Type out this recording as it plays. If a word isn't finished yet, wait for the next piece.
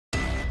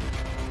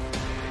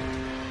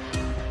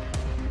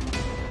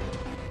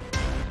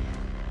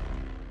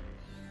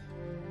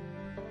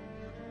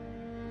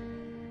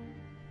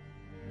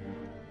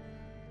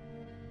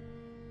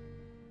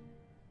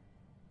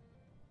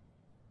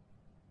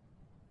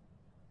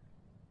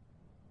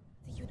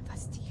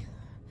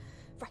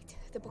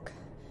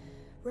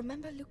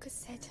Remember Lucas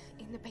said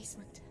in the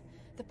basement,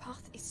 the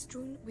path is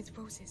strewn with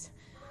roses.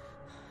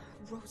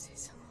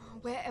 Roses.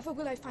 Wherever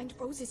will I find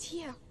roses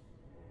here?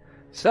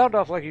 Sound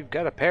off like you've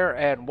got a pair,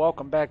 and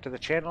welcome back to the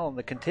channel and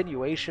the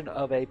continuation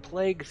of A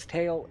Plague's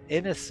Tale: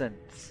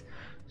 Innocence.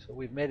 So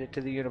we've made it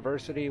to the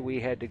university. We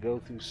had to go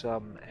through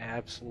some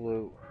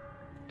absolute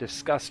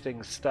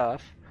disgusting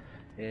stuff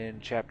in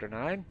chapter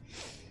 9.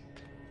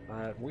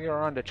 We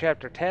are on to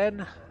chapter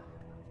 10.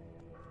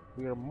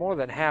 We are more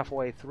than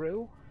halfway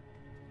through.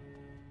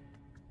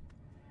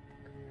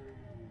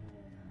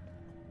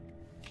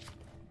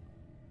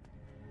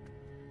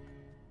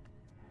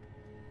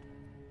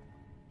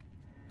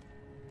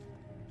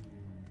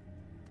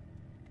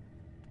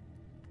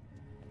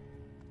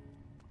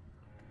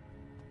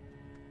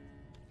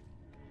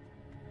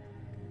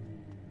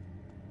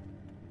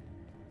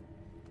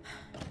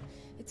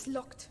 It's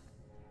locked.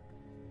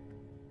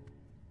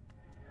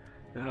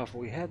 Now, if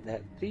we had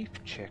that thief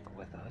chick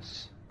with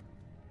us...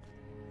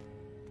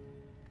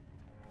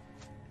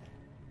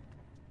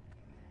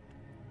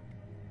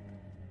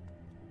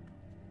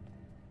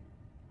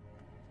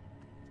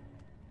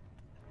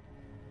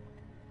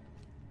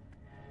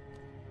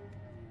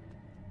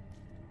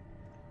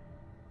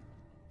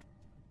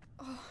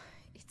 Oh,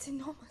 it's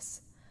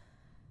enormous.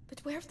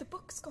 But where have the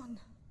books gone?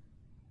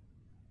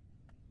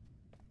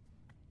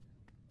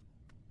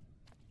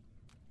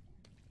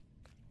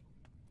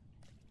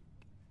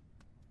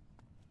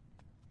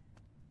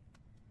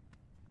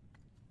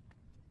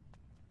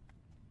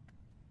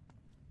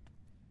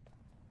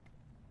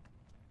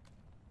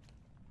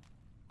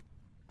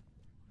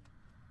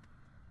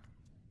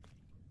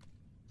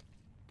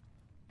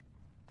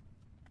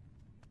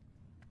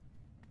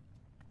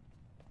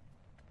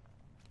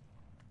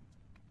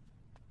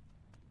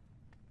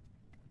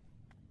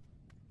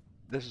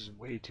 This is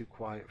way too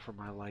quiet for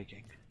my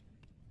liking.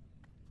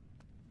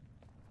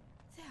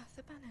 There,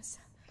 the banners.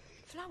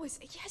 Flowers.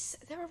 Yes,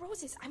 there are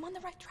roses. I'm on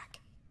the right track.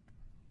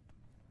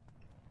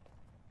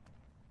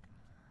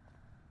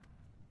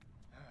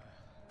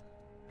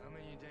 How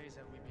many days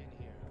have we been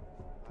here?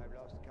 I've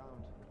lost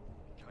count.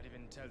 Can't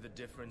even tell the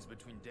difference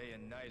between day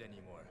and night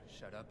anymore.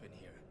 Shut up in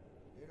here.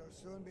 It'll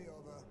soon be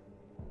over.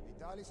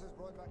 Vitalis has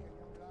brought back a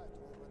young lad to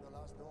open the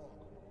last door.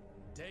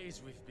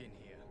 Days we've been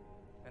here.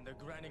 And the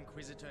Grand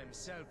Inquisitor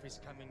himself is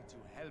coming to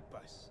help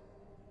us.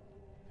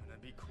 Gonna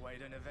be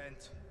quite an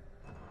event.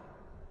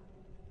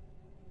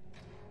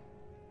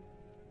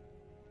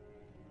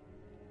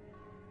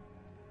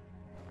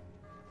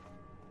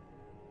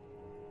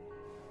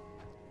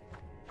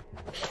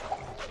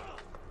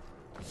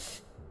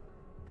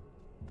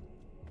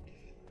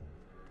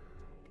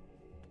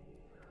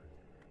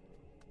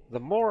 The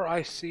more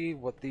I see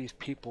what these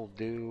people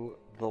do,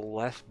 the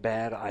less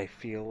bad I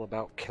feel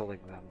about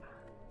killing them.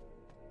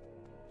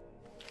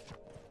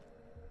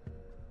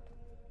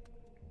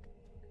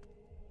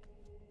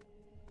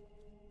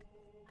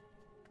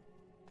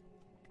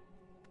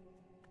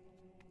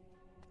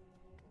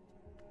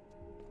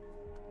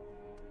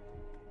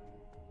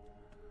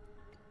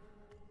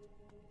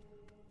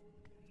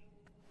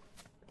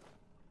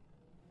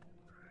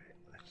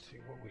 See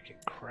what we can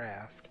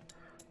craft.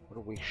 What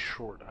are we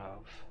short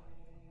of?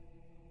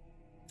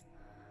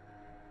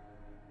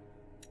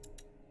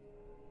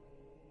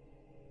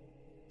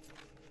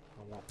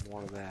 I want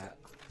more of that.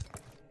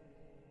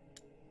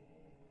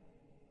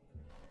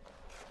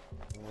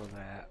 More of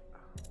that.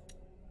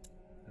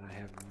 And I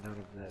have none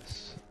of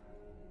this.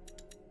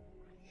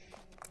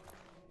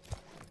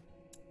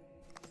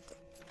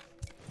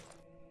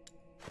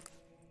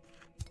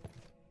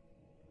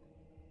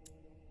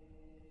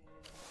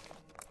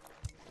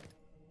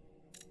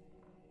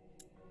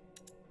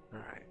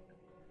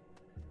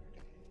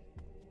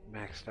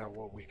 Maxed out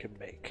what we can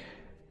make.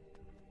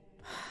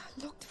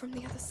 Locked from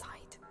the other side.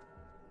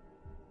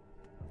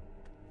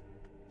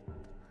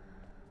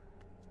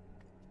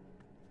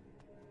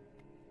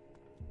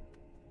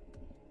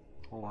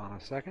 Hold on a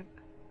second.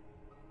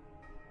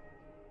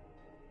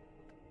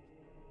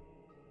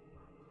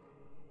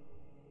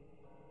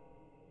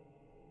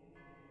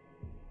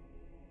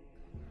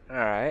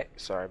 Alright,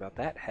 sorry about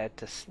that. Had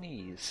to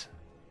sneeze.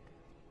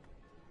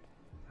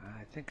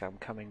 I think I'm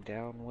coming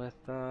down with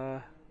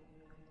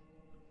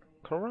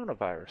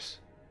coronavirus.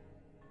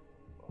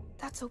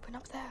 That's open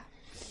up there.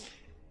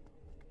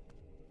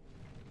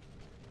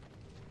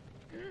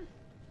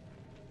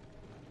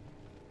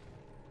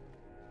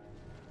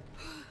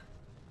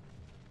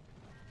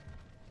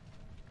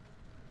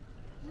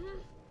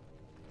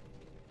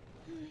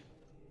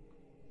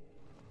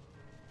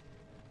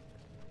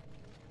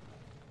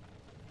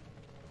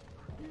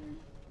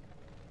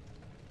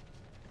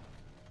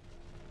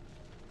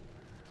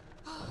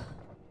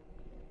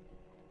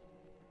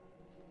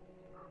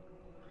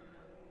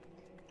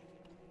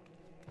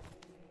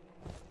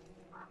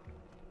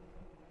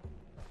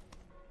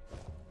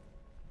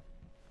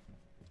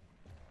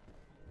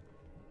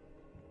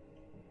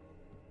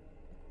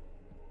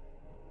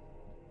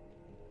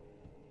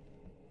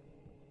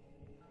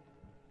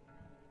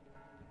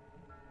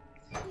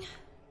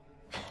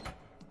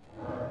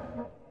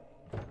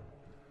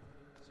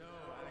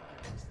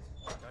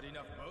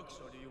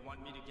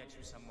 get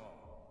you some more.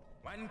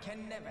 One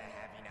can never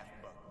have enough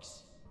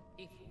books,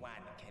 if one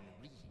can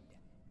read.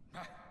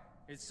 Ha!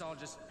 It's all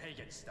just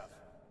pagan stuff.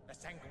 The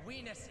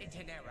Sanguinus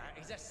Itinera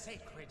is a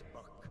sacred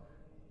book.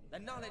 The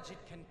knowledge it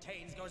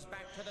contains goes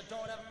back to the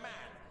dawn of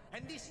man,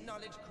 and this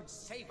knowledge could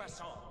save us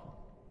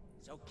all.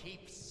 So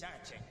keep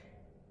searching,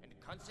 and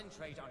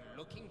concentrate on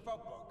looking for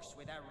books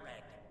with a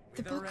red.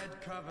 The With a book,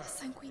 red cover. the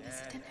Sanguinus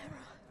Yeah.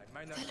 Itinera. I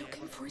might not They're be looking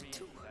able to for it read,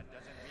 too. but that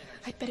doesn't mean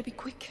I'm I'd better be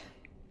quick.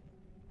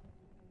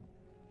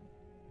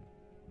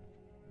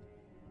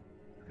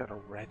 It's got a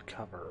red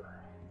cover.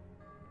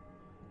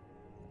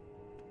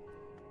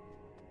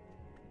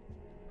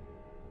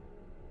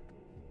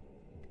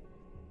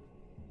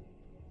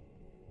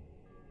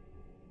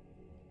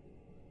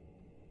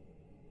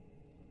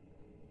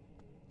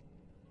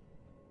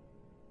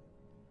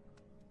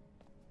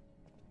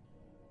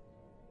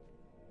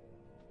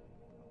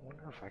 I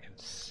wonder if I can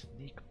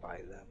sneak by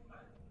them.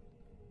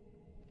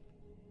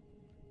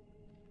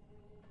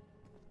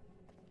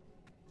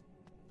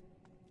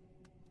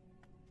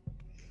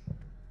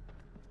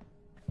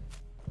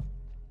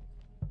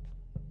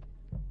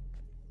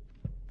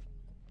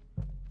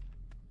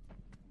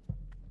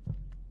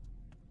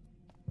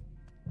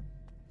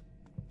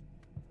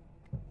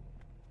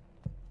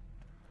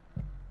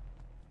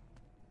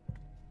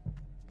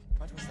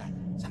 What was that?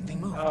 Something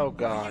moved. Oh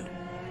God.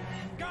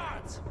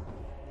 Guards!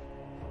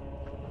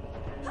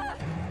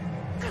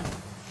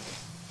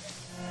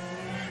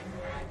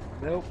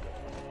 Nope.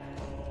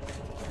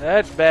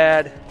 That's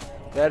bad.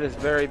 That is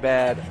very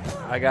bad.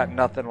 I got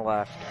nothing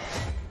left.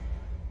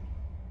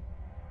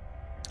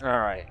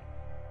 Alright.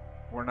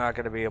 We're not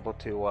going to be able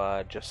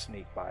to just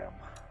sneak by them.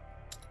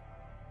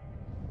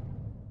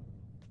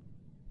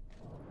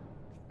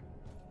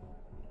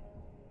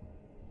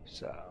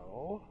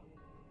 So,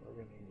 we're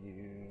going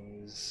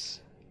to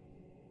use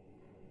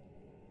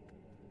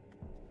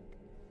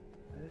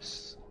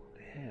this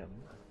on him.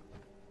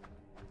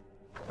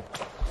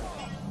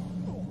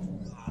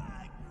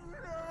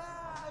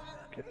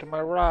 Get to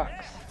my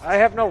rocks. I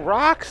have no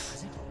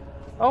rocks?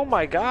 Oh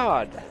my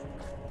God.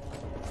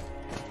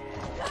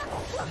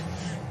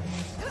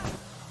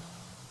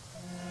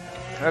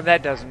 And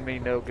that doesn't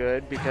mean no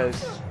good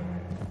because...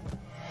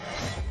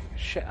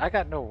 Shit, I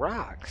got no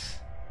rocks.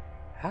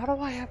 How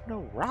do I have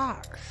no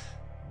rocks?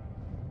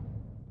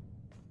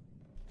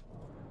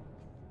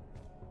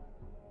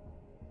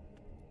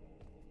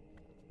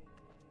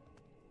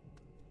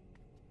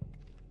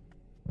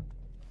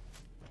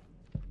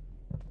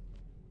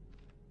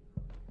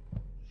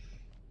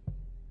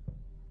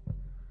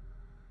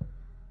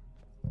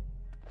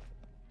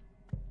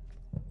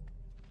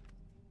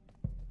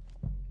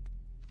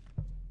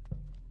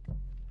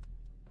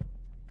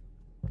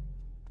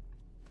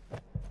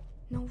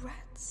 No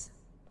rats.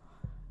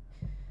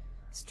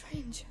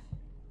 Strange.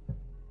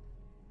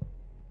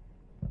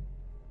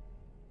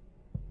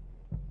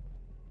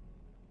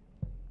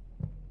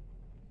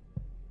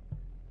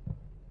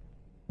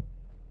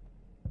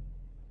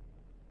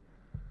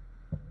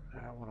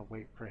 I don't want to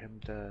wait for him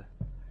to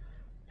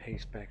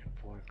pace back and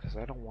forth because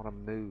I don't want to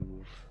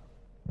move.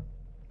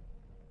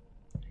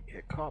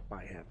 Get caught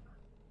by him.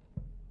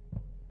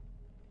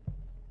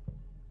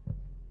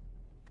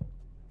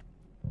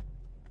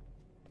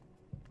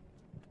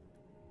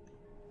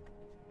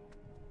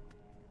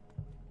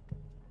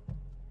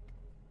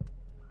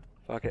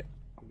 Fuck it.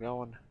 I'm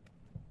going.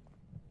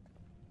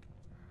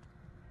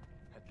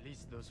 At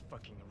least those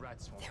fucking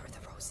rats won't. There are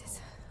the roses.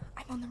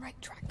 I'm on the right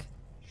track.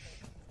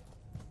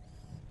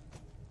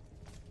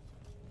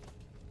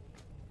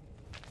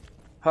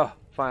 Huh,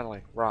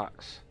 finally,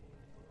 rocks.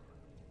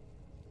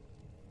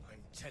 I'm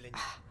telling you.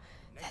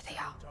 There Next they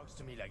time are. he talks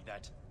to me like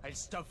that, I'll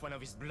stuff one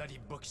of his bloody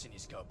books in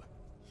his gob.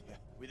 Yeah,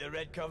 with a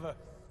red cover.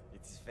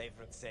 It's his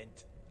favorite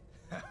scent.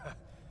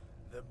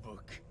 The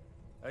book.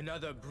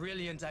 Another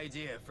brilliant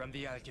idea from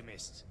the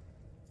alchemist.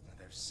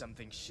 There's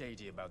something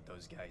shady about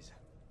those guys.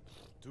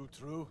 Too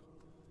true.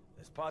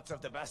 There's parts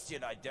of the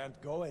Bastion I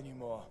daren't go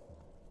anymore.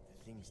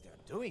 The things they're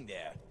doing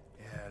there.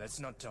 Yeah, let's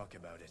not talk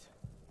about it.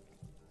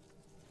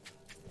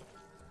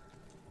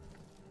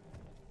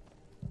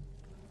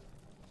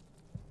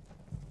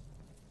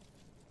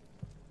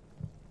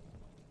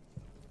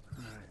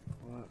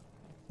 Alright,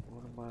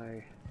 what am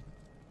I...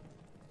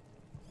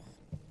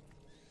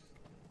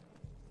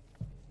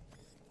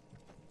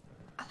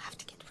 I'll have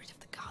to get rid of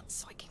the guards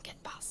so I can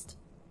get past.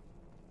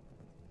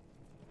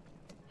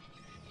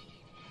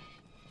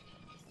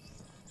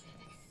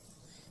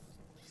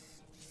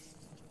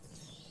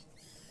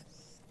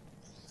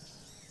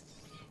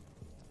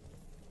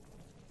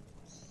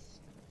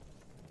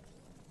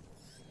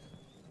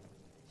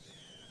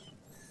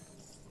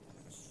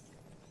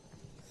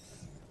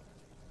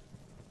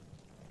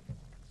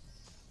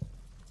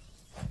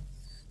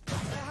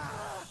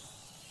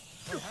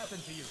 What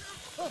happened to you? You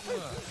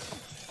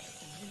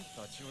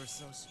thought you were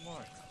so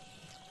smart.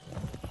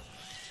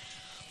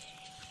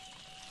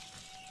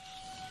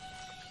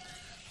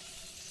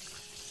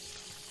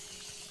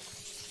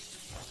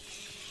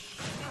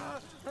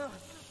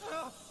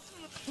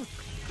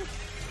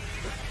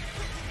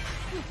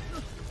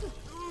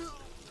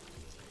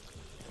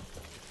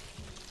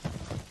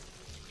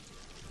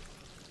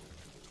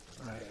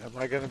 Alright, am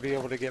I going to be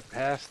able to get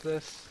past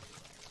this?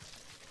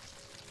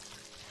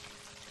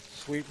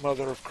 Sweet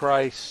Mother of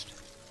Christ.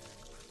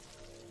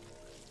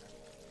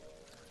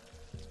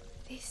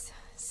 This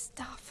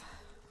stuff,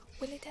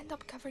 will it end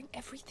up covering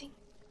everything?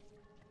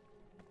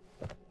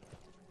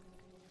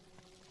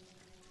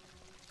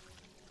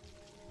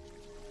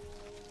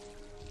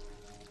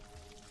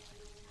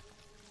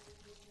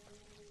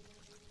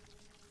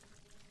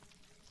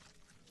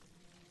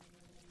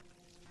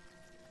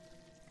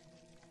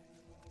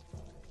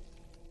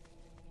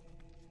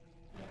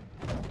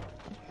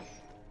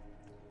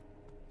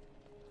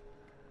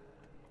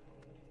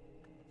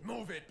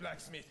 Move it,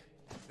 blacksmith.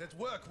 There's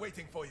work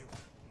waiting for you.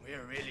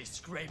 We're really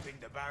scraping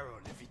the barrel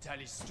if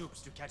Vitaly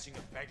stoops to catching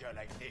a beggar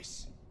like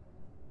this.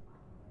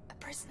 A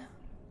prisoner.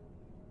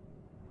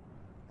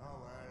 Oh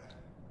well,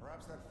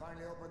 perhaps they'll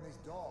finally open this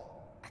door.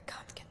 I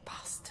can't get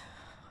past.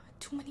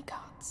 Too many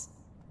guards.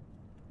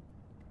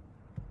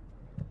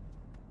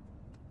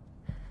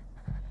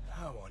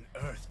 How on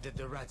earth did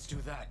the rats do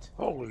that?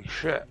 Holy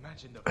shit.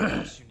 Imagine the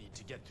force you need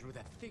to get through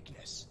that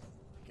thickness.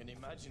 You can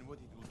imagine what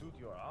it will do to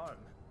your arm.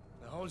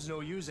 The hole's no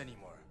use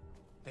anymore.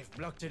 They've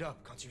blocked it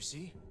up, can't you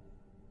see?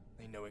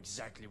 They know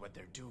exactly what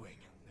they're doing,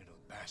 little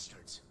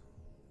bastards.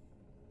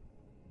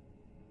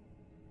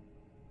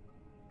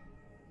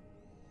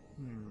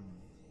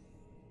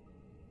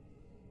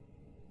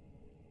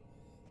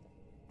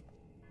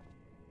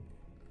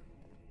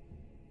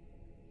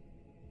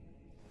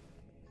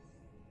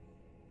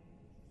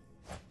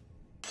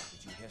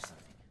 Did you hear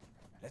something?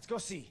 Let's go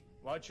see.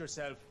 Watch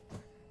yourself.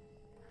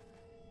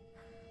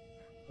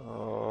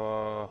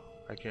 Oh,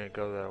 I can't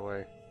go that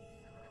way.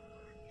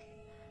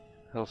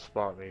 He'll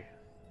spot me.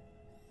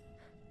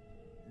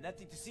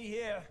 Nothing to see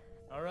here.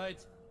 All right.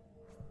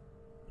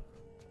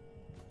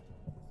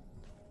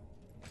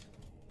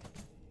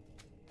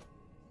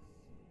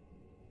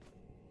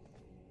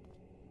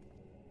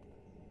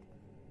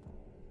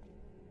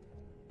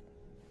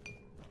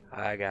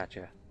 I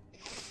gotcha.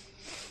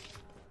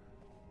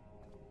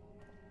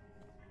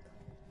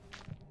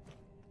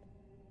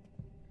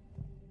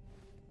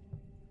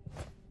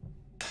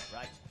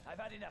 Right, I've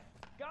had enough.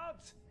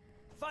 Guards,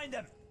 find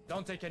them.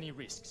 Don't take any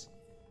risks.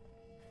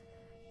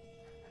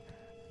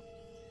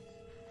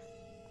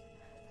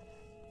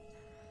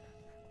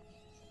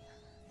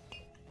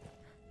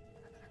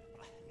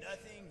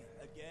 Nothing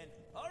again.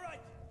 All right,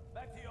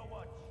 back to your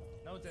watch.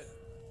 Noted.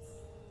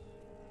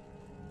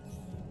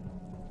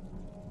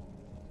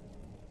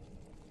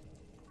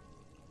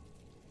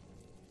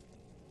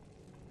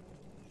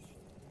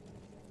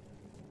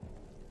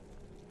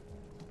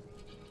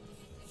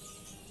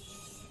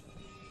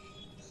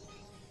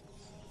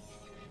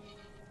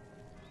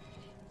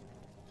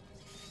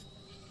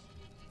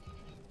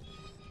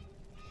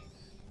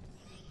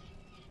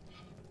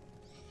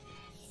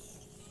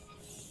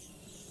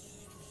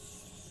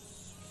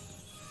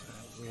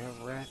 We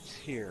have rats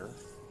here.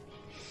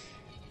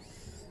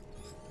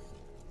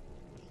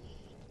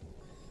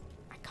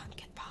 I can't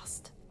get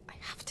past. I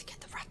have to get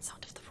the rats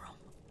out of the room.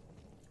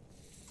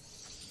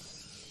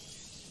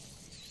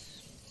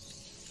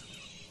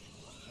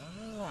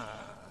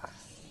 Ah.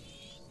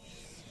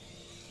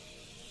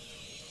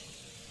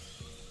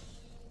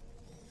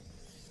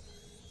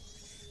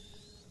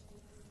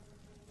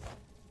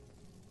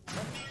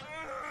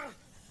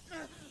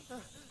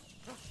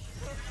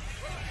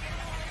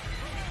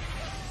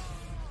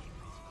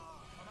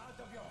 Come out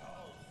of your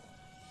hole.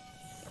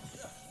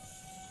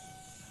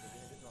 Be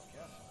a bit more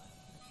careful.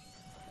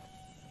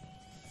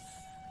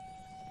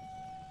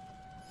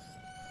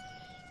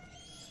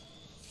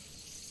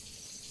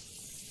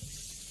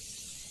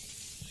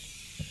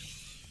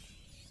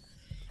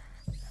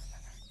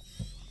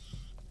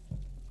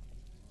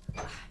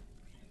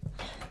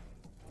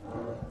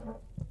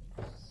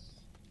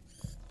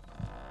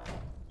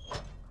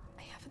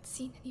 I haven't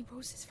seen any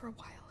roses for a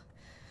while.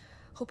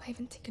 Hope I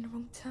haven't taken a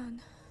wrong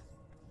turn.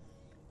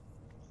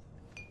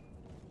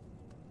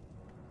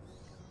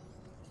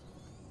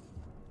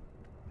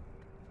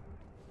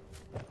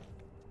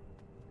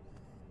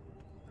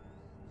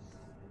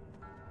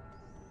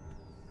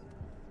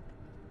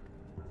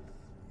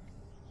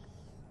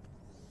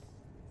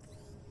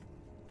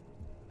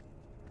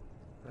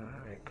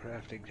 Alright,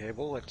 crafting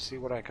table. Let's see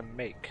what I can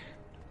make.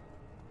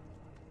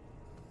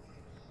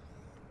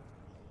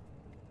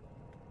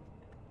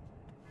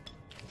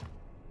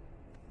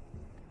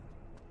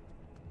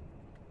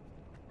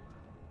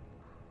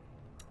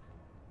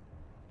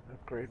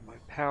 Upgrade my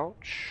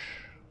pouch.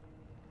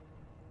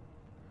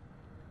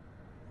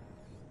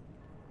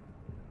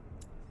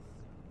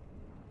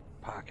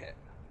 Pocket.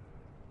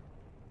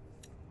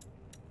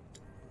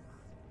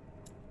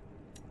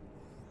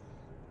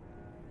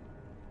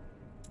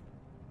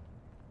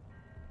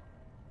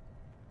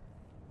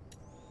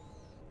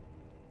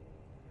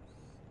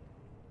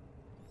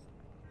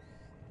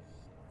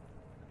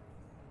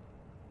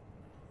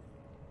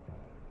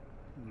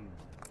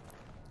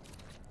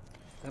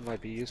 That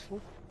might be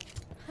useful.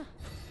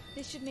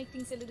 This should make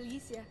things a little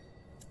easier.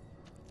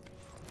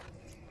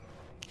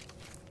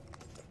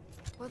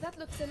 Well, that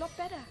looks a lot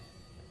better.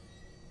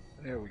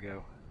 There we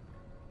go.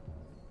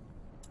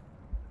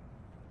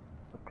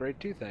 Upgrade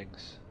 2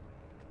 things.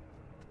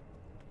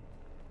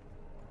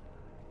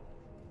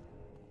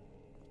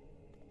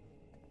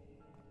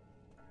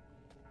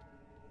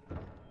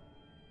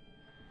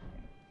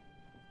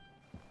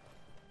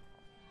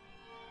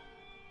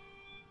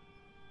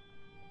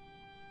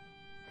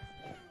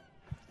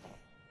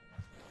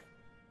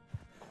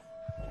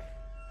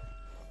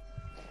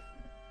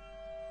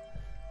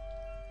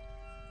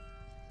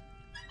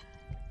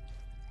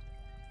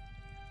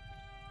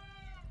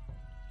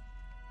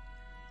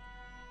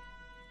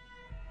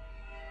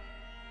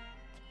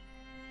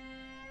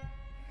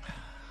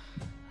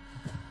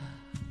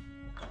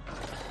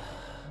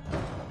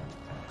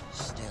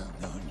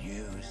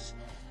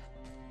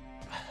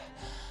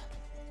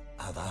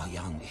 Of our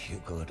young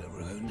Hugo de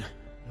Rune.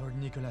 Lord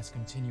Nicholas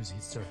continues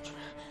his search.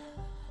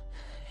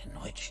 In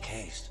which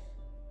case,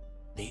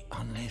 the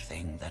only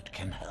thing that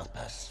can help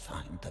us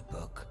find the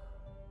book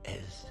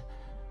is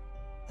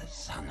the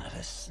son of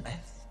a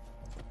smith.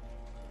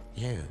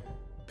 You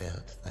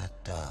built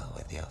that door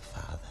with your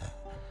father.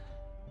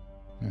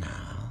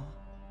 Now,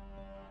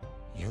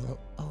 you'll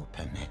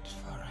open it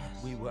for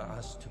us. We were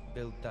asked to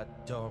build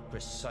that door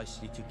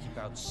precisely to keep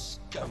out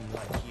scum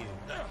like you.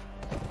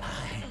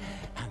 I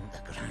am the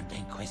Grand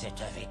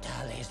Inquisitor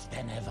Vitalis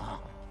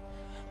Benevent.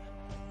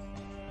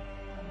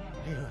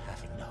 You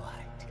have no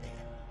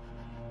idea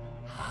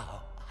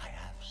how I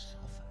have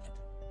suffered.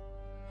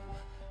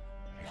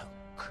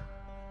 Look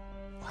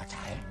what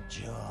I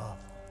endure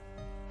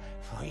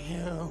for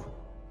you.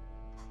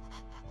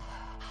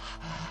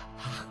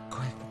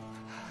 Quick.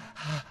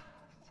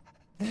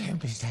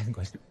 Be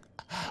sanguine.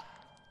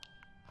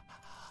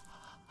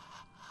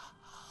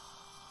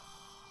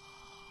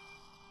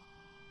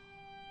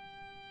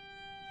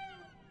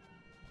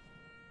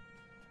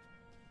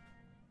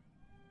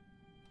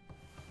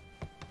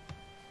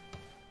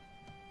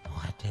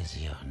 What is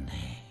your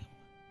name,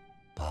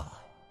 boy?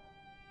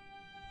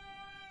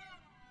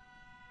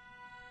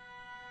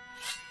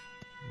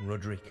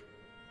 Roderick.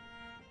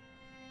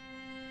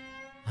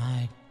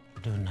 I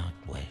do not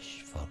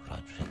wish for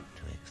Roderick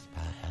to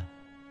expire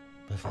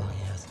before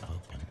he has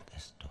opened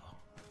this door.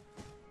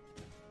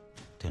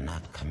 Do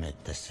not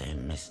commit the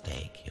same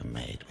mistake you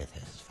made with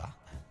his father.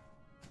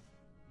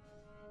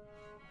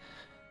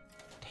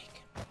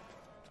 Take him.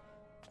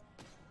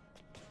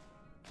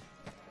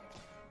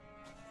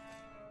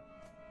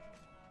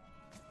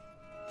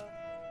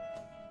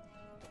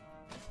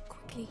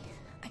 Quickly,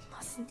 I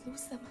mustn't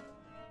lose them.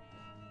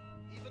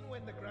 Even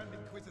when the Grand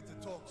Inquisitor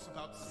talks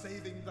about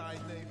saving thy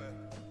neighbor,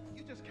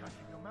 you just can't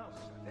keep your mouth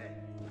shut, eh?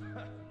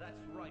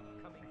 That's right,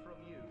 coming from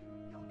you.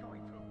 You're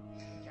going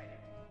to get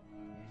it.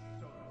 These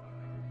souls are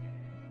going to get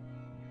it.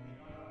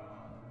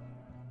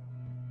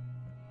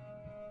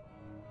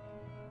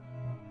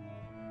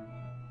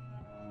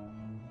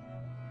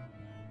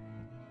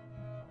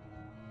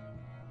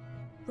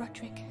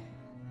 Roderick,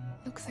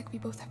 looks like we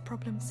both have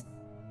problems.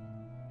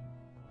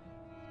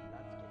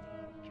 That's getting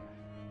weaker.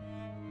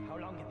 How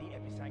long can the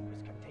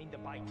Episanguis contain the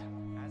bite?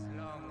 As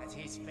long as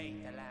his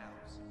fate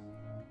allows.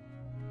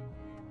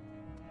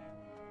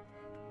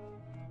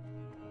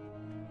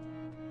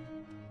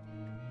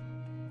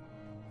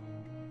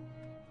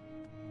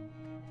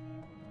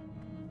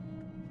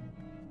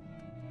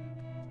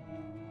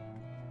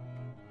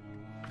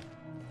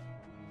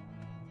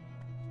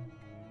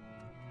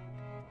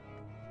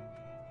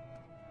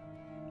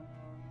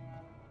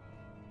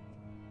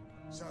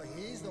 So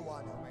he's the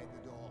one who made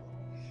the door.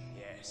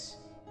 Yes,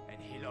 and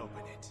he'll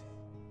open it.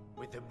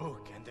 With the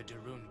book and the de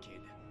Rune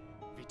kid,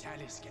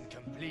 Vitalis can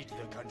complete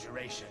the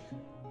conjuration.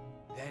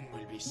 Then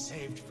we'll be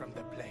saved from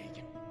the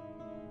plague.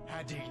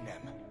 Ad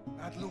ignem.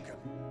 Ad lucem.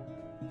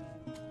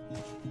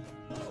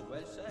 Oh,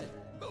 well said.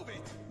 Move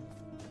it!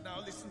 Now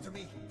listen to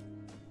me.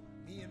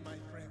 Me and my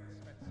friends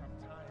spent some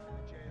time in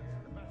the jails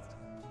of the Bastion,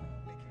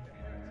 making the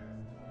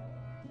heretics.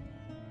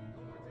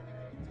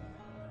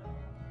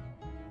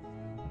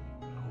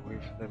 I'll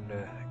wait for them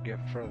to get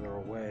further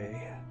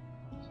away,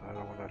 so I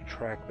don't want to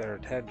attract their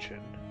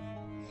attention.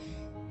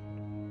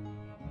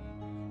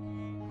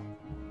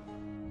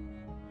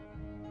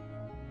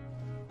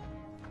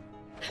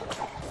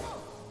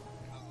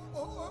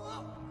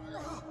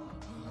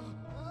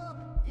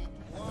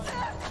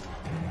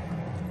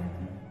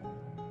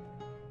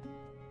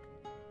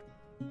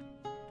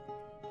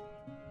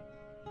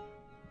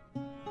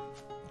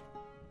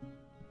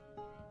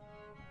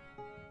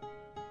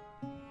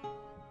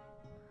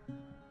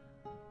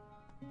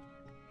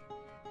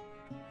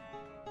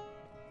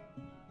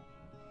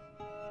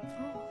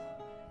 Oh,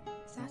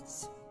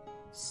 that's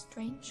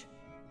strange.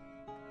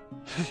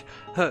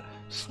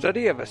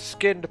 Study of a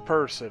skinned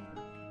person.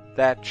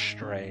 That's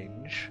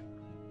strange.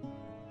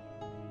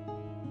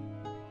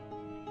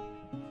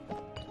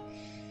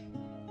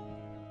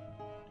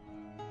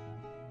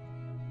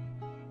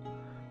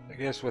 I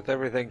guess with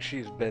everything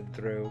she's been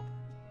through,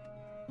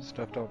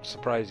 stuff don't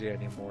surprise you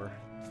anymore.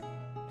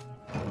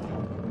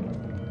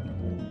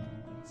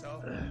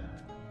 So,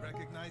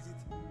 recognize it?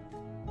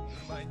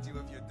 Remind you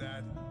of your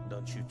dad?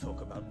 Don't you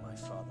talk about my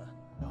father.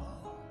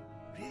 Oh,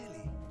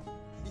 really?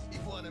 You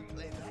want to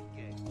play that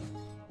game?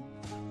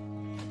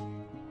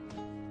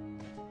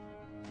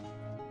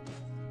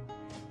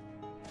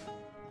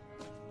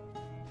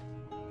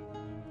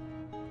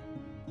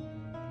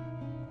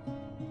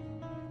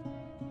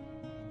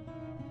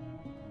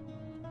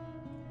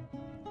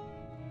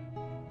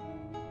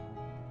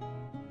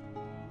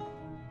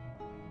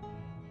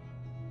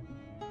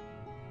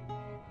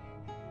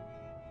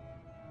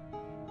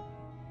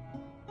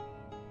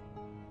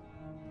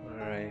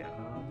 Alright,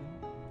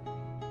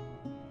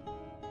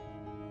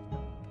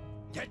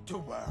 Get to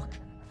work.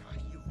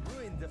 You've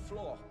ruined the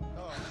floor.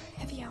 Oh,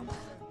 Heavy armor.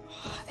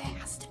 Oh, there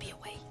has to be a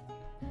way.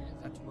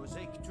 that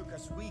mosaic took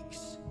us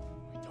weeks.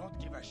 We don't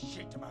give a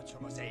shit about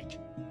your mosaic.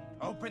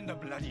 Open the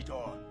bloody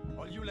door,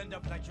 or you'll end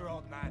up like your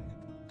old man.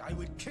 I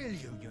would kill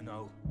you, you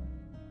know.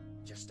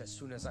 Just as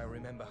soon as I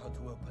remember how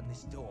to open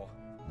this door.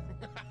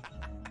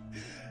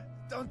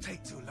 Don't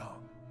take too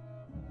long.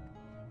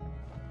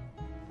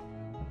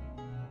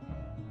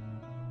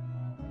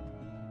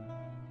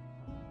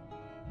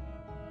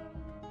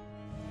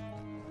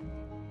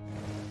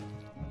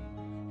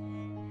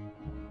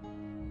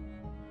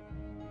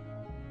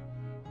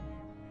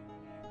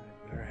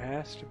 there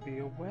has to be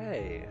a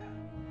way.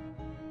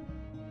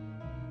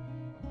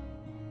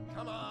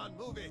 Come on,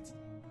 move it.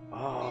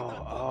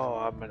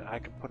 I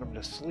can put him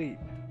to sleep.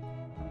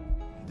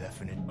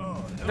 Definite.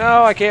 Oh,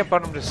 No, I can't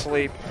put him to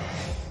sleep.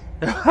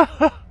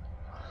 I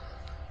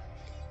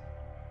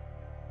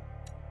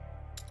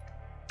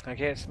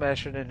can't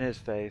smash it in his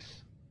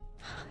face.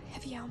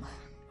 Heavy armor.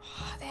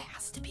 Oh, there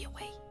has to be a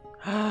way.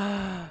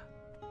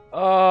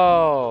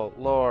 Oh,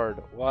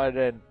 Lord, why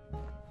didn't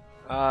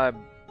I'm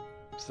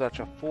such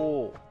a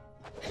fool?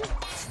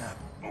 snap.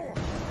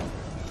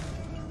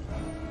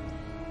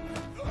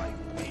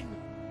 I've been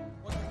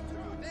wanting to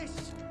do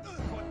this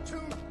for 2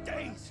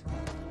 days.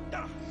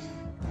 Ah.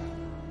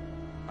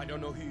 I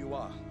don't know who you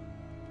are,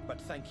 but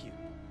thank you.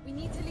 We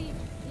need to leave.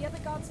 The other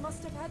guards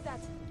must have heard that.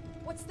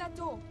 What's that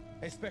door?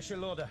 A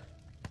special order.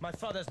 My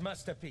father's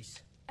masterpiece.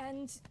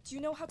 And do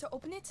you know how to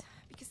open it?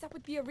 Because that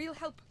would be a real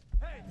help.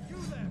 Hey, you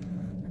there!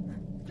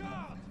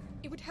 God!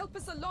 It would help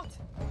us a lot.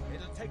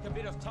 It'll take a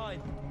bit of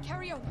time.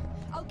 Carry on.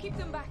 I'll keep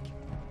them back.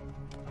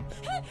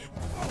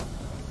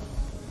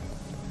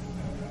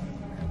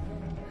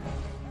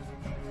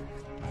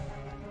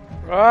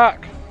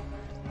 Rock!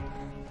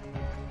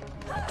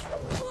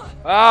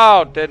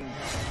 Oh, didn't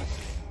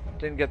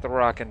get the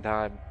rock in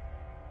time.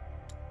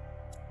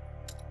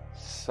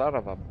 Son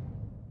of a...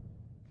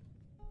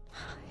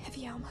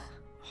 Heavy armor.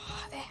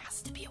 Oh, there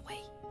has to be a way.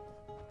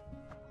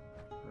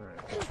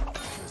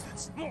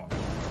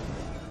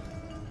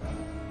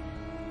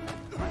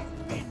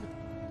 I've been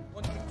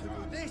wanting to do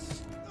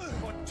this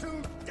for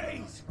 2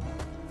 days.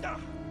 Ah.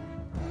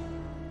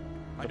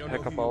 I don't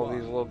Pick know up who all you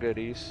these are, little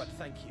goodies. but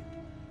thank you.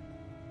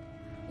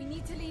 We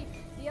need to leave.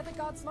 The other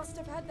guards must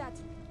have heard that.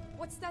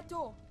 What's that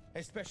door?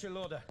 A special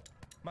order.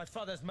 My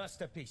father's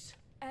masterpiece.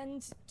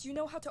 And do you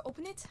know how to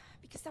open it?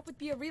 Because that would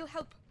be a real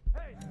help.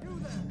 Hey, you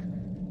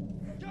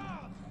there!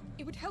 God!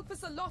 It would help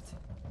us a lot.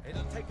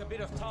 It'll take a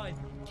bit of time.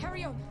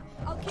 Carry on.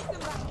 I'll keep them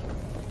back.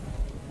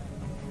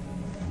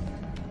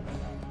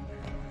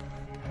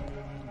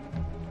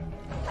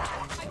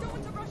 I don't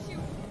want to rush you,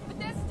 but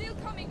they're still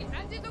coming,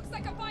 and it looks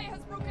like a fire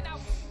has broken out.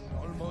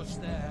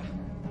 Almost there.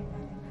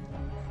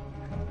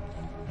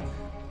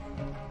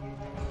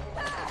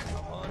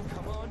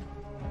 Come on.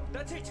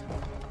 That's it.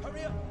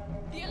 Hurry up.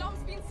 The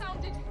alarm's been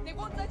sounded. They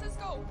won't let us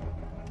go.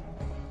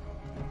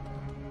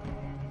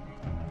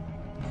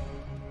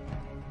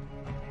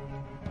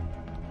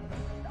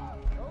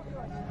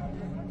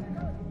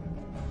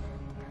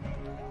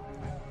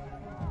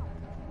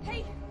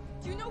 Hey,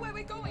 do you know where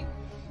we're going?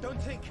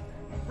 Don't think.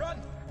 Run.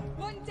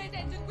 One dead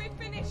end and we're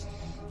finished.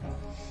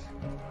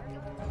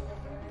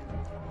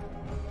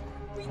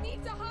 We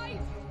need to hide.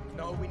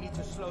 No, we need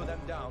to slow them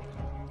down.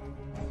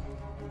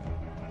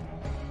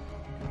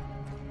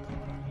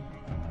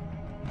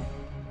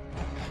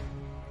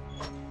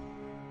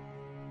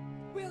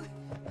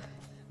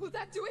 Will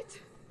that do it?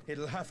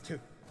 It'll have to.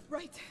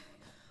 Right.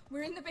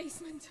 We're in the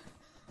basement.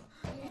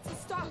 It's a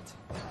start.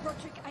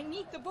 Roderick, I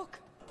need the book.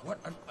 What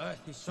on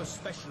earth is so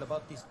special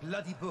about this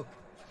bloody book?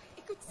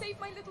 It could save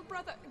my little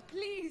brother.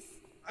 Please.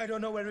 I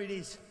don't know where it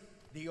is.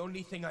 The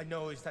only thing I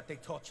know is that they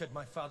tortured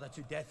my father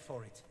to death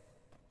for it.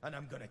 And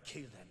I'm gonna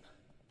kill them.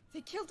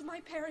 They killed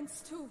my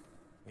parents too.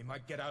 We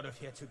might get out of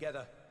here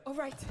together. All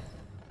right.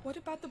 What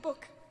about the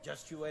book?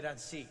 Just you wait and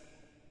see.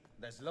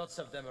 There's lots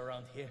of them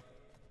around here.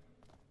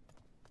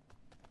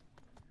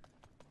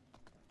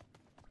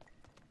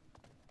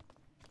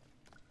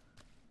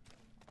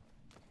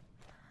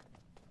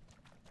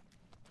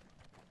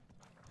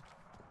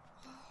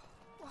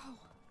 Wow.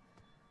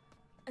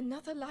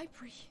 Another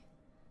library.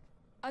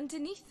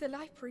 Underneath the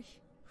library.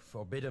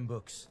 Forbidden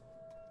books.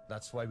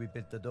 That's why we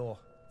built the door.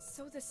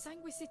 So the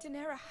Sanguis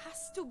Itinera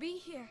has to be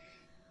here.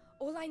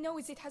 All I know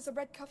is it has a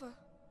red cover.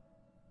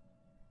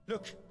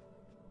 Look!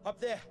 Up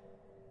there!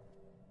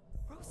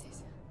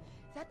 Roses.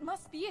 That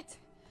must be it.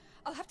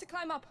 I'll have to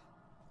climb up.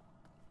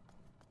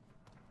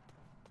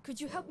 Could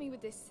you help me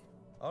with this?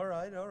 All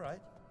right, all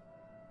right.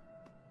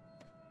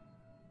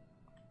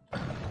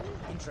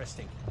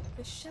 Interesting.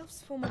 The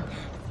shelves form a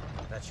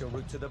path. That's your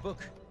route to the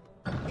book.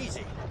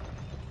 Easy.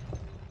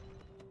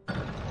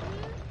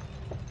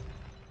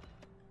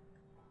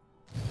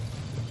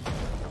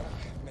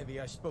 Maybe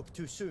I spoke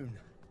too soon.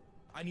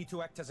 I need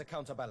to act as a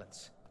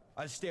counterbalance.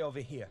 I'll stay over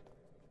here.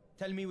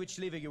 Tell me which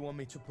lever you want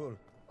me to pull.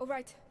 All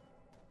right.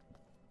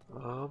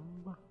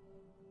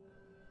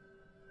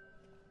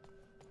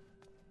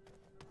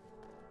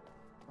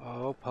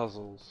 Oh,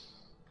 puzzles.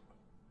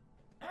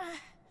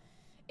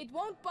 It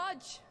won't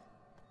budge.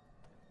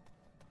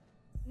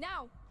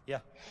 Now. Yeah.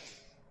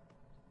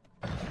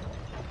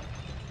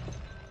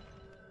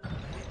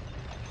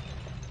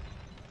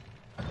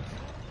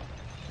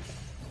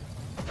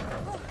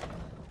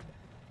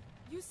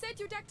 You said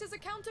you'd act as a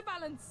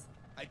counterbalance.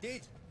 I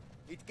did.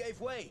 It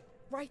gave way.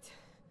 Right.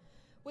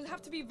 We'll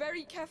have to be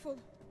very careful.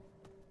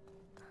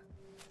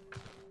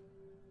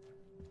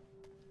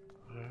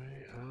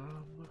 Alright,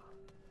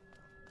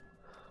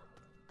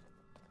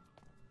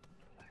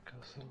 that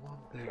goes along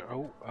there.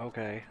 Oh,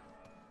 okay.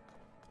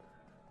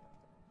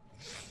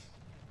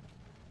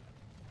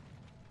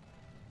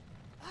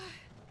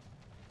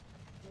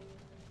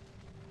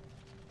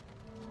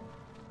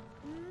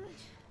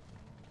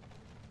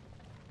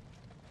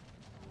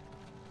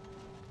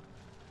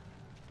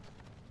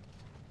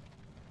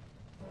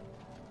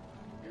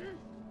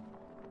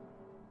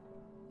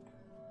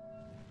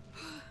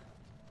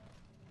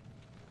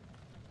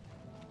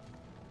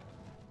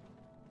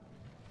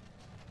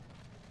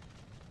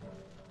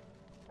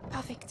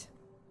 Perfect.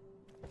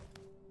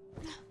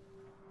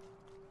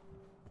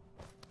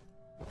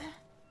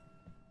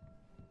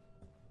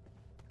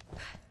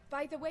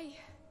 By the way,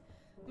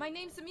 my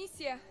name's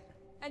Amicia,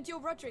 and you're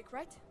Roderick,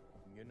 right?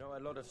 You know a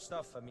lot of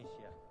stuff,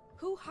 Amicia.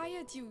 Who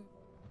hired you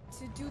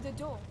to do the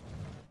door?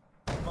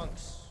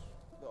 Monks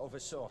of a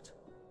sort.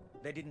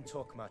 They didn't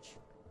talk much.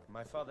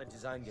 My father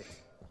designed it.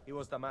 He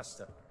was the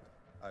master.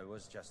 I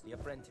was just the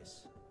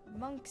apprentice.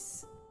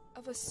 Monks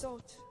of a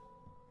sort.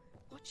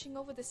 Watching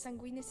over the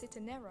Sanguinis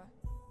Itinera.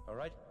 All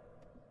right?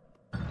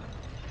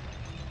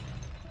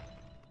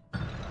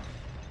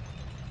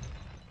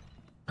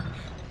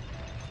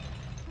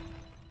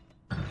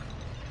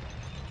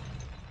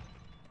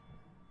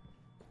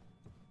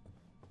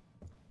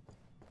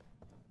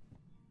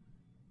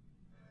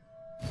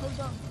 Hold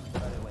on.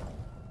 By the way.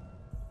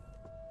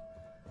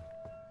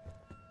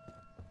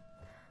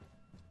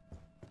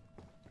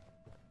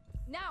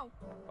 Now!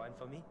 Fine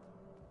for me?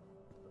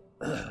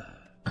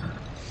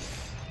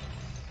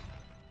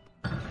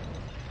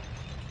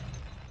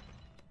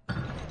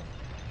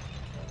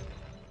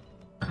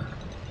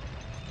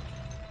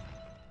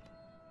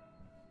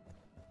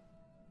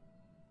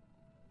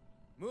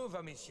 Move,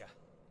 Amicia.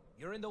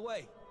 You're in the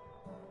way.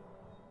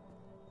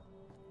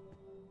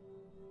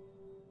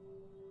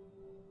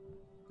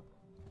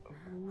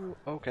 Ooh,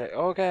 okay,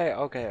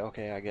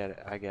 I get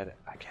it. I get it.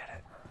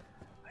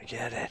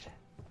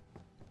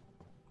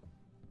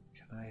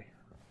 Can I?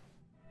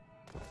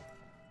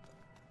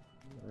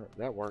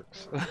 That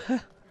works.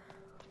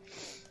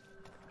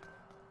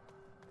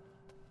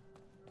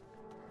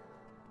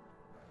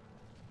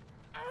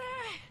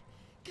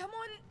 Come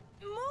on,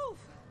 move!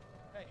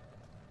 Hey,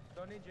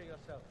 don't injure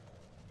yourself.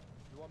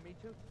 You want me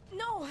to?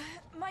 No,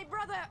 my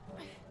brother.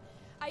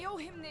 I owe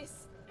him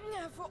this.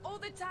 For all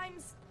the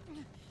times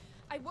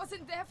I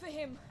wasn't there for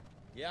him.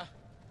 Yeah?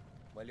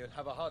 Well, you'll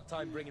have a hard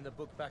time bringing the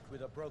book back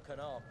with a broken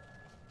arm.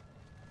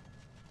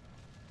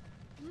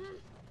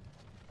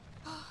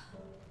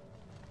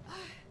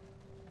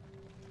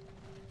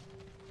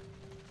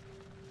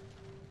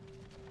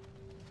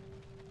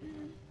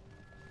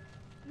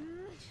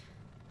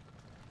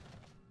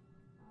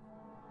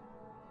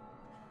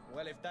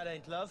 Well, if that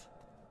ain't love,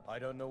 I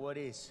don't know what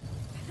is.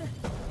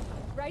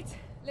 Right,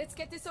 let's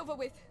get this over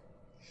with.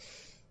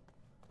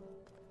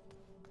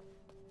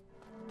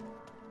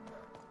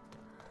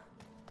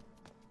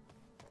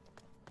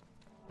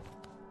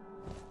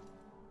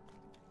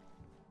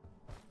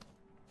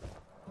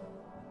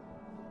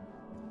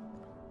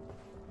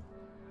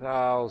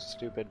 Oh,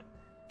 stupid.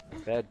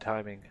 Bad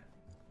timing.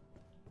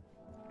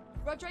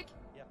 Roderick?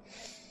 Yeah.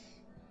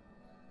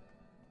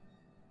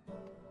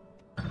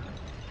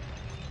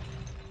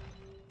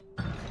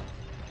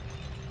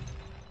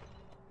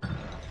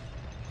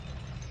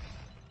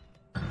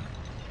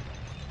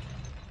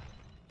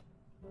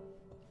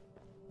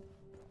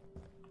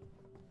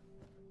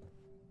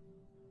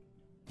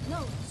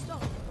 No,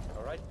 stop.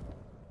 All right.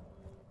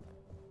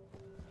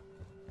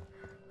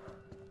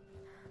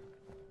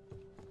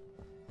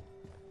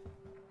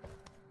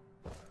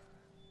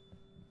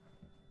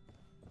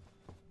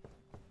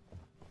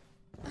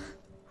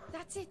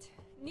 That's it.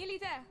 Nearly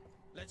there.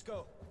 Let's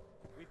go.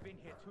 We've been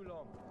here too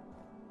long.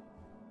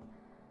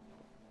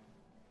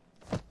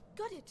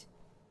 Got it.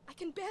 I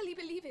can barely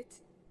believe it.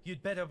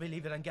 You'd better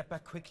believe it and get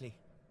back quickly.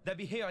 They'll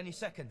be here any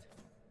second.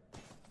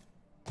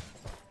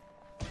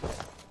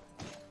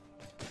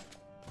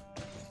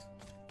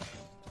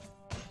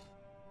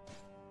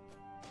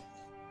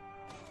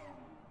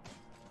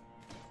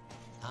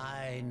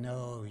 I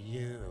know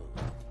you.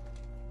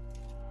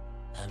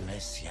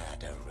 Amicia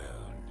de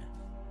Rune.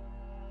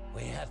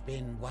 We have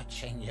been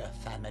watching your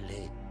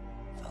family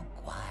for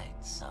quite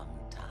some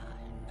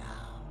time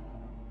now.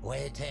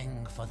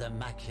 Waiting for the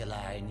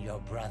macula in your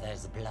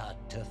brother's blood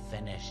to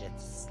finish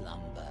its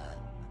slumber.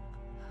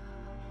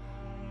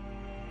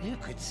 You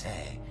could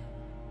say,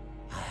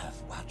 I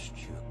have watched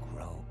you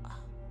grow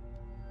up.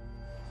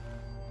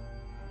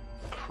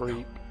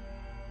 Creep.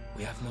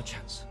 We have no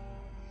chance.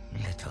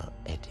 Little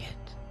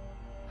idiot.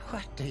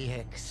 What do you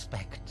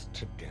expect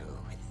to do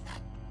with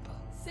that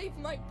book? Save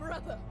my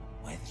brother!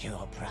 With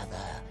your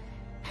brother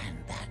and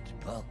that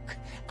book,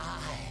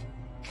 I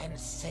can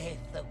save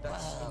the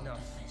That's world,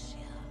 enough. Amicia.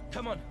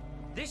 Come on,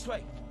 this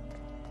way.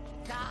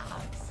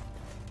 Guards!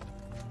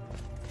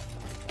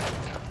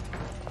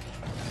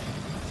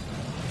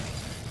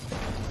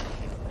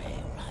 They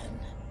run.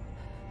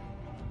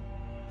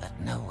 But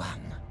no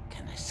one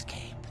can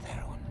escape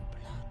their own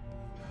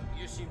blood.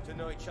 You seem to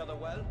know each other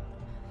well.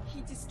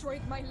 He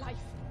destroyed my life.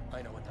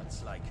 I know what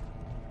that's like.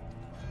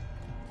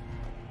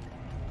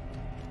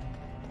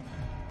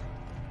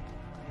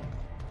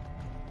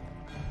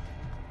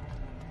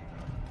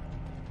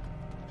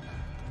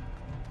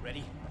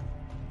 Ready?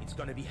 It's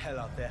gonna be hell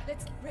out there.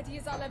 Let's get ready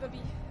as I'll ever be.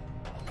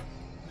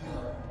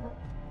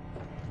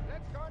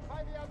 Let's go and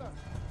find the others.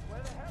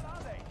 Where the hell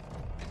are they?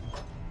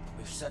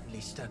 We've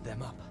certainly stirred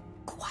them up.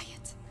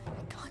 Quiet.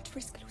 I can't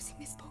risk losing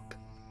this book.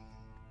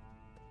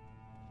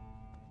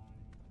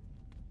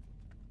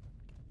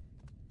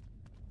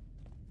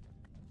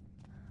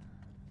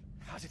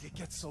 How did it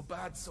get so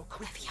bad so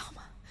quick? Heavy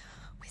armor.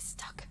 We're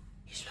stuck.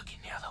 He's looking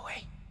the other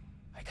way.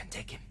 I can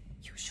take him.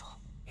 You sure?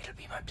 It'll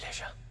be my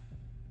pleasure.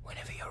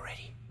 Whenever you're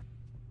ready.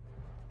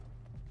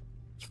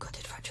 You got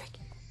it, Frederick.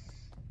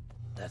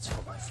 That's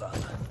for my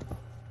father.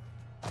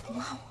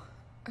 Wow.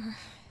 Do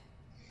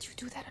you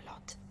do that a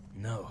lot?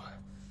 No,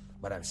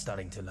 but I'm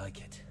starting to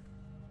like it.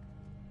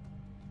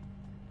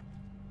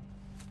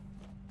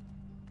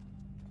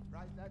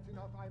 Right, that's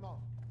enough. I'm off.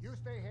 You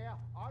stay here.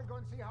 I'll go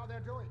and see how they're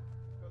doing.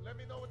 So let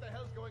me know what the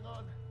hell's going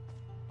on.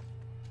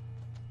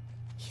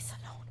 He's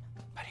alone.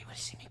 But he will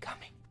see me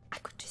coming. I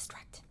could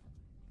distract him.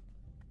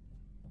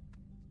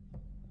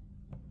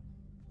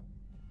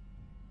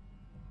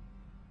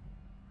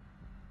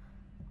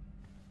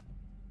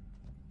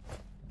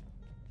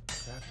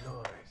 That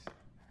noise.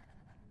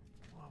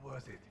 What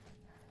was it?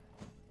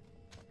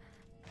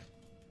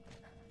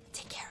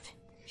 Take care of him.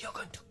 You're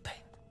going to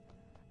pay.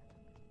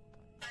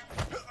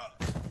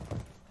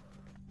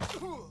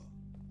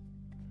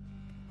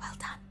 Well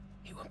done.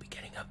 He won't be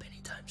getting up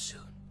anytime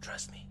soon.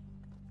 Trust me.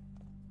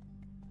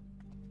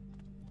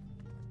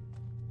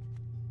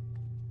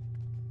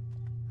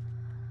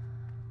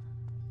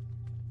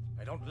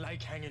 I don't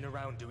like hanging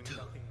around doing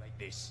nothing like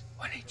this.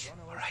 One each,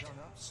 alright?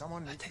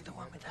 Someone I'll take the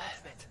one with the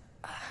helmet.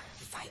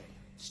 Fine.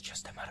 It's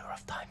just a matter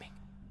of timing.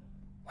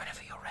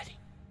 Whenever you're ready.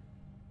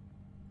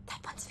 That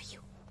one's for you.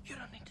 You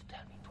don't need to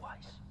tell me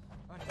twice.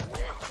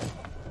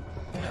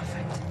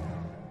 Perfect.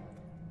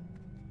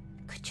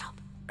 Good job.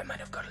 I might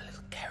have got a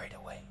little carried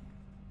away.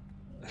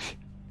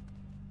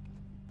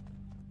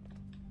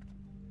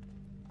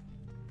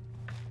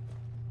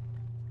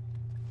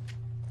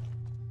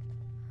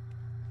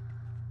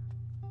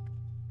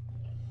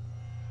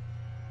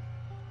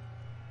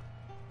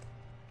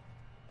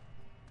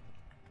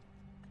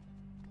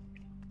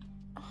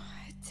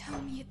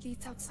 Tell me it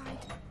leads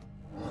outside.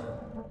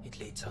 It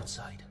leads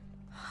outside.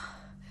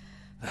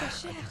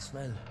 Fresh I air. can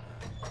smell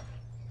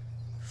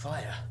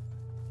fire.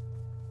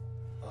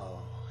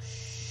 Oh,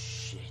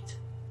 shit.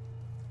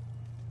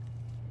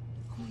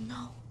 Oh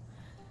no.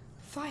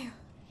 Fire.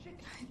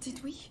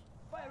 Did we?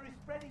 Fire is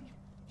spreading.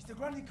 Is the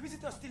Grand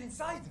Inquisitor still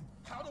inside?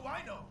 How do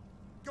I know?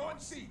 Go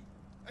and see.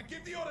 And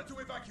give the order to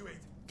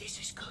evacuate. This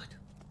is good.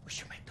 We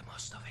should make the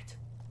most of it.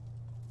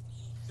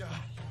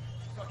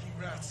 Fucking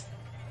rats.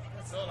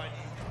 That's all I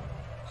need.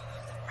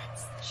 The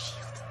rats, the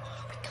shield.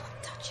 Oh, we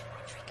can't touch him,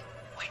 Roderick.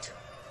 Wait.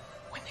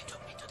 When they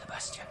took me to the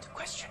Bastion to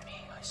question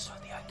me, I saw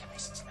the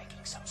alchemists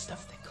making some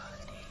stuff they call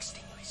the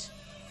extinguish.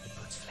 It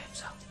puts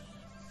flames out.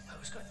 I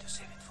was going to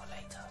save it for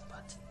later,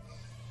 but...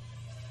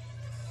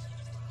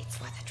 It's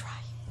worth a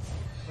try.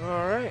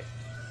 Alright.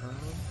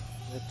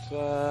 Let's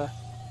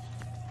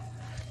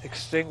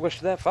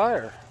extinguish that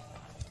fire.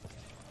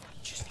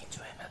 just need to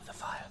aim at the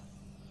fire.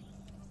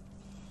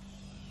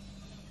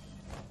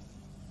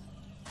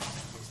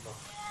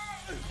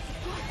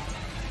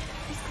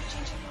 This could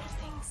change a lot of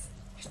things.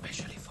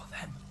 Especially for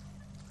them.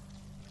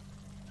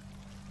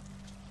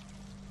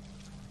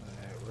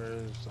 Alright,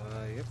 where's,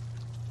 yep.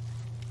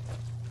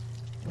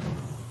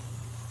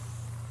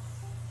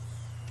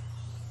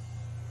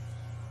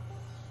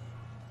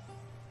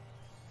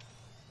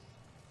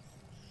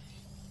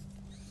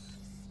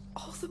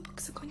 All the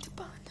books are going to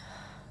burn.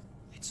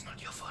 It's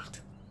not your fault.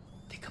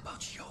 Think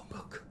about your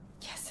book.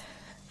 Yes.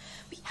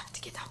 We have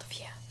to get out of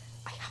here.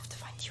 I have to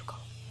find Hugo.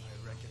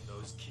 I reckon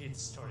those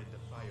kids started the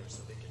fire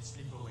so they can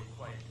slip away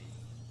quietly.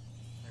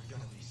 I'm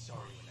gonna be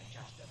sorry when I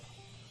catch them.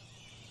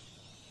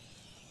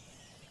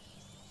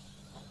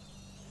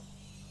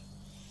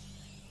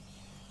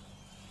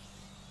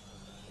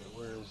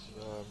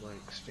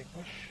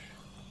 extinguish.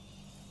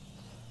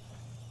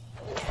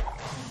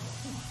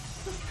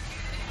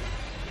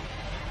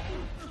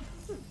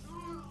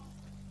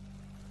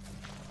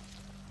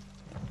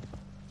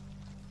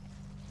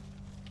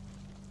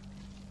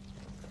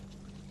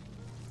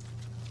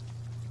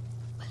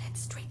 We'll head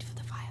straight for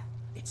the fire.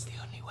 It's the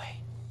only way.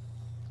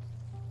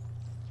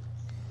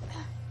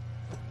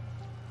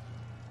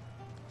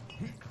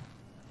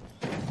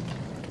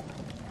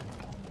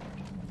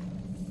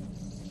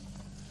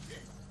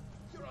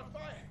 You're on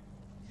fire!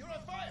 You're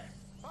on fire!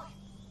 Fuck!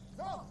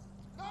 No!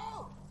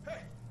 No!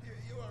 Hey,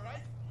 you all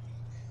right?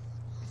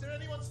 Is there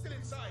anyone still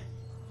inside?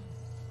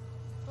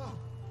 Oh.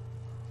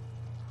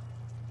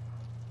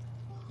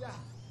 Yeah,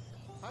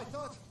 I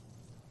thought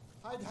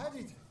I'd had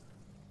it.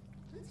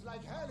 It's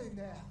like hell in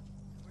there.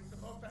 We're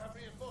supposed to have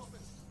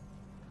reinforcements.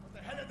 What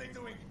the hell are they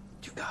doing?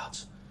 2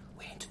 guards.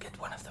 We need to get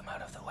one of them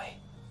out of the way.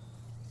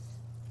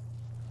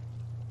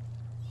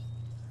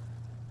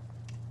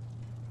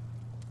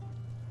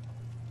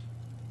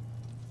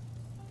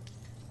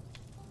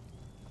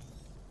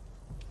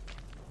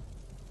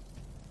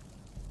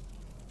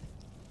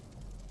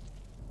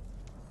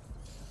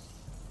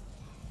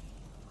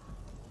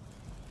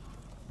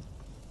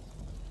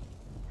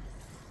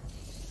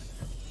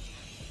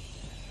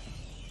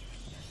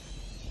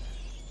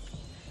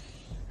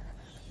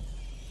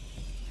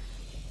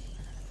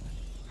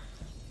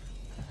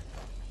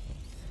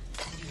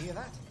 Did you hear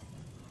that?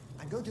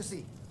 I'm going to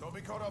see. Don't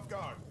be caught off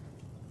guard.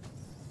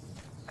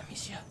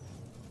 Amicia,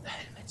 the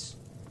helmets.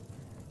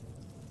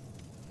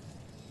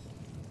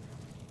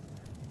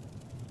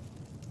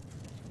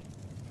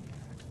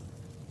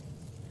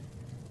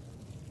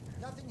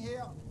 Nothing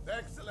here.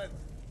 Excellent.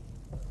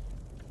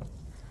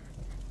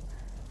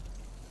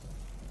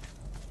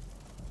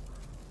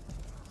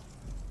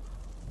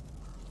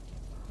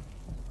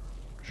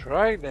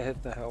 Trying to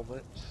hit the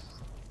helmets.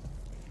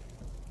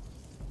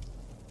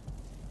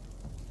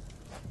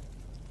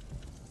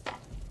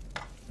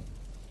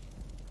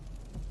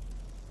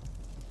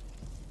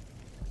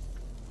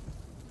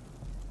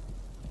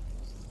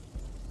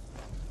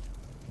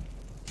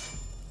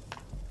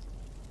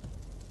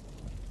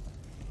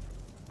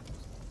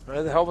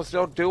 The helmets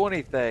don't do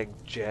anything,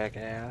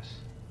 jackass.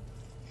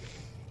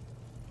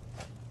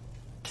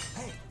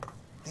 Hey,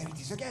 there it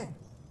is again.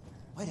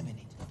 Wait a minute.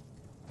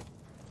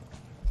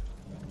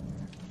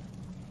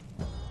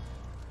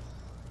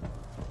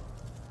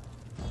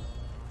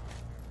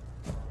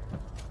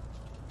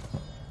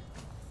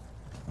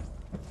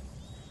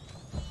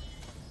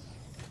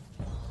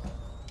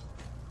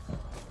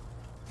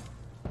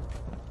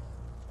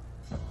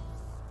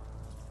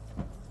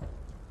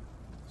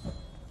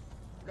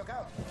 Look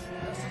out.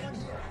 There's someone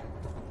here.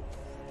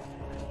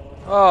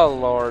 Oh,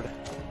 Lord.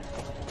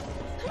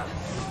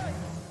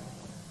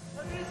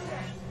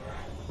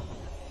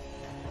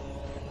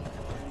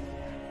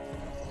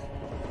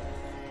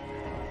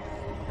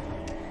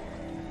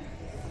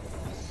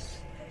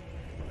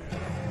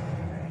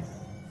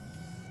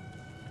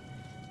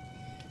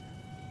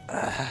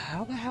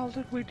 How the hell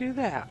did we do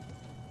that?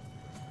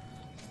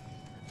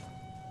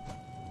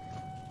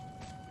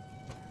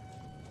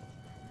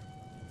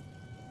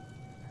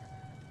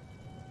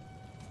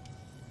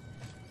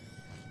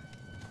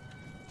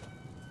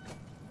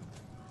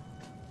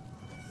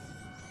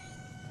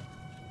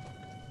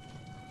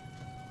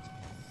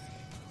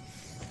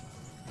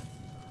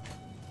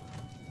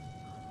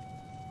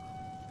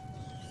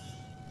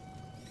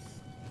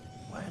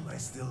 Why am I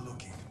still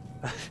looking?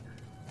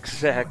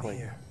 Exactly.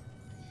 Here.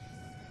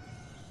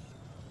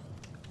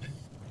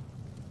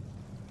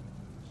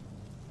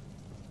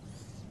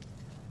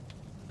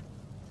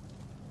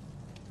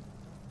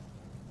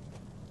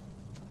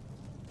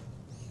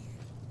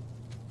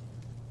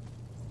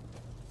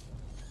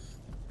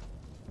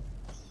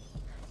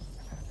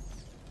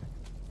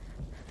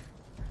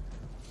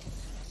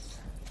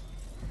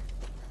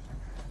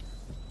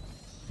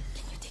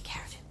 Can you take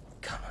care of him?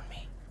 Count on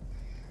me.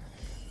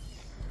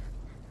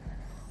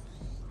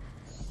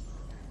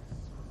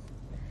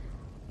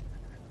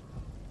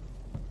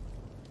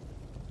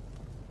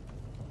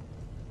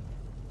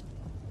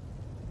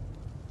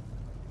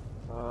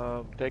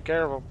 Take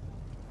care of him.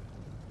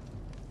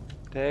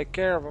 Take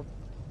care of him.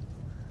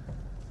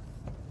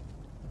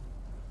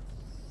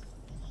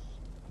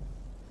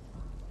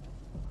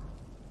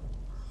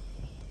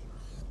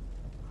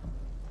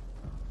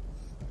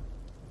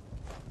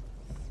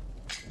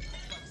 For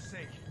fuck's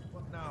sake.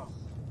 What now?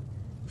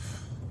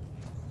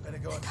 Better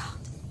go.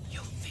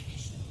 You're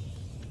finished.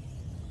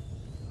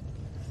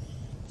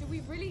 Do we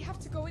really have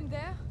to go in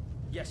there?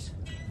 Yes.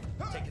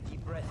 Take a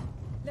deep breath.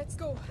 Let's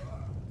go.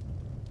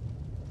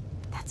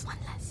 That's one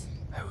less.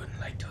 I wouldn't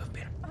like to have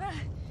been.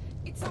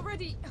 It's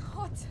already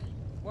hot.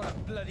 What a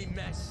bloody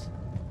mess.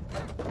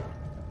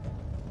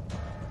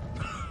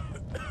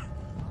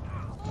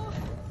 Oh,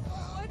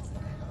 what?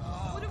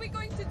 What are we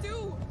going to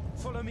do?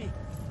 Follow me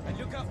and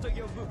look after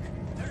your book.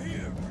 They're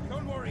here.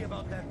 Don't worry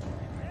about them.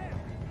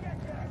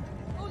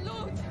 Oh,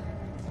 Lord!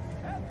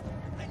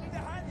 I need a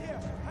hand here.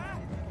 Huh?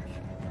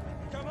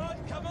 Come on,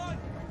 come on.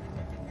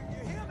 You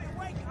hear me?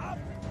 Wake up.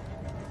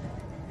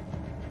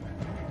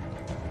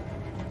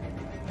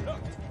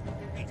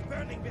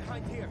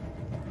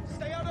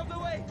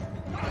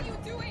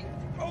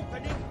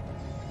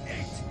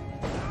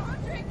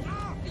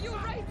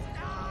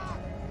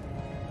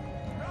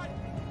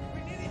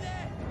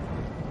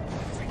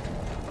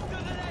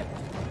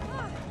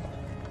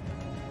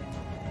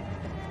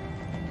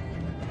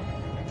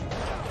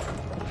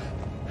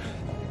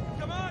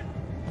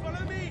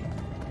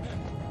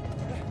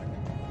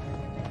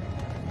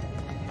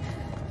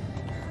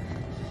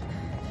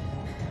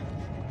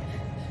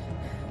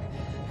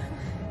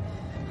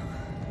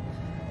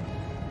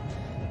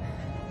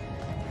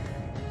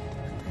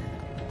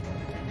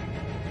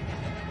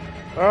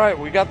 Alright,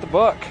 we got the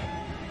book.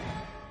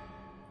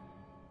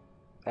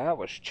 That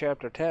was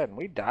chapter 10.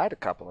 We died a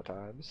couple of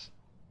times.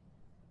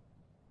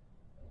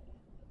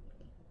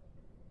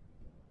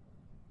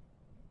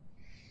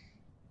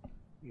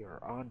 We are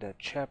on to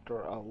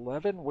chapter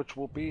 11, which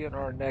will be in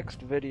our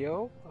next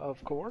video,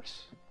 of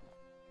course.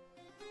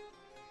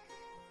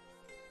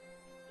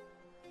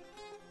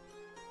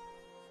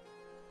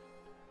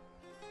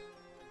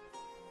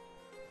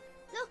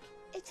 Look,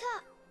 it's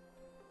up.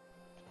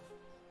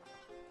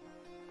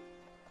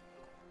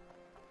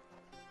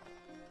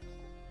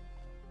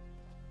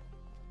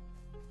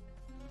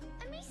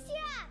 Amicia!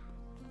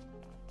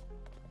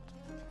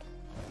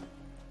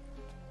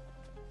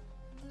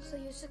 So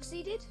you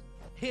succeeded?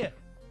 Here.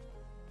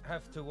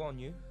 Have to warn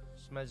you,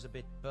 smells a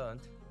bit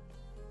burnt.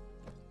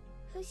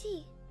 Who's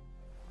he?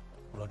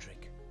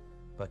 Roderick.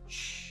 But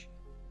shh.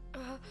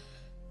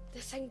 The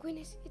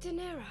Sanguinis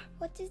Itinera.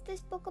 What is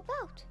this book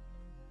about?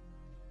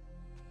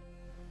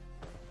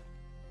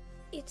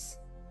 It's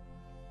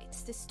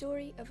the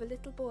story of a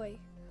little boy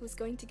who's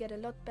going to get a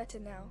lot better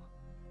now.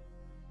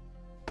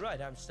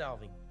 Right, I'm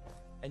starving.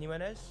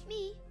 Anyone else?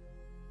 Me?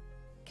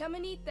 Come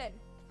and eat then.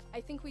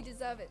 I think we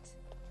deserve it.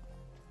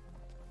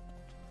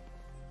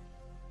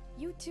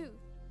 You too.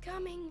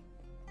 Coming.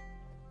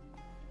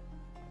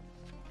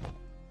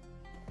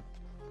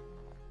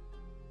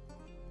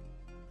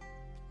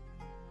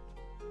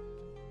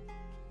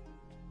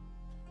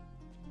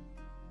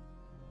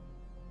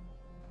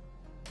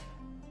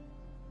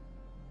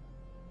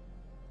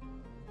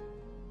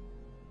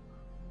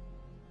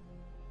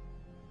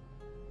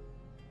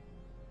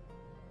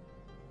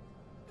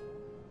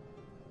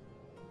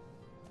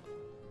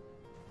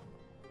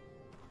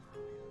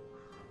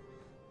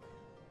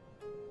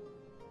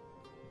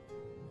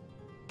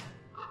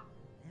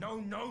 No,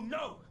 no,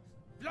 no!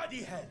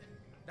 Bloody hell!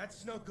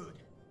 That's no good.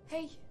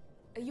 Hey,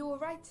 are you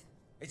alright?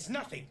 It's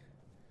nothing.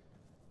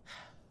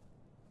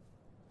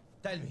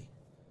 Tell me,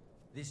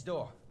 this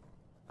door,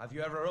 have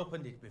you ever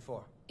opened it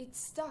before? It's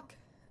stuck.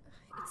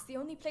 It's the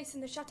only place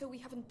in the chateau we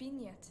haven't been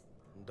yet.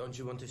 Don't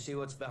you want to see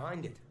what's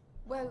behind it?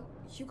 Well,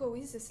 Hugo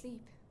is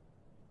asleep.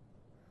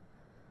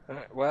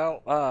 Alright,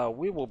 well,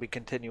 we will be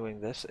continuing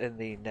this in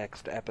the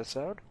next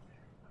episode.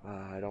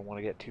 I don't want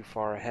to get too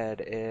far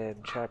ahead in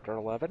chapter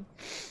 11.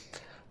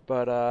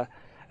 But,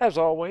 as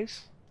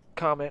always,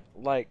 comment,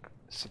 like,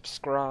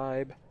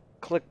 subscribe,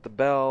 click the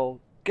bell,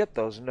 get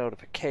those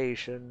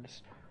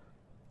notifications.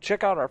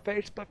 Check out our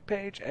Facebook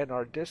page and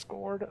our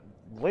Discord.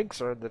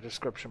 Links are in the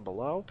description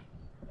below.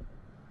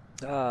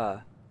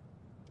 Let's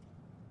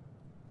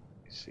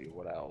see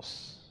what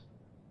else.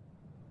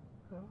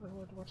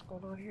 What's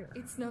going on here?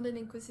 It's not an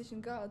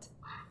Inquisition guard,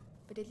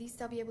 but at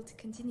least I'll be able to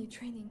continue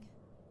training.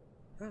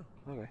 Oh,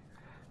 okay.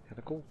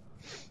 Kinda cool.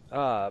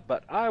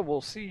 But I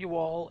will see you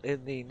all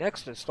in the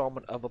next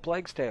installment of A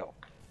Plague's Tale.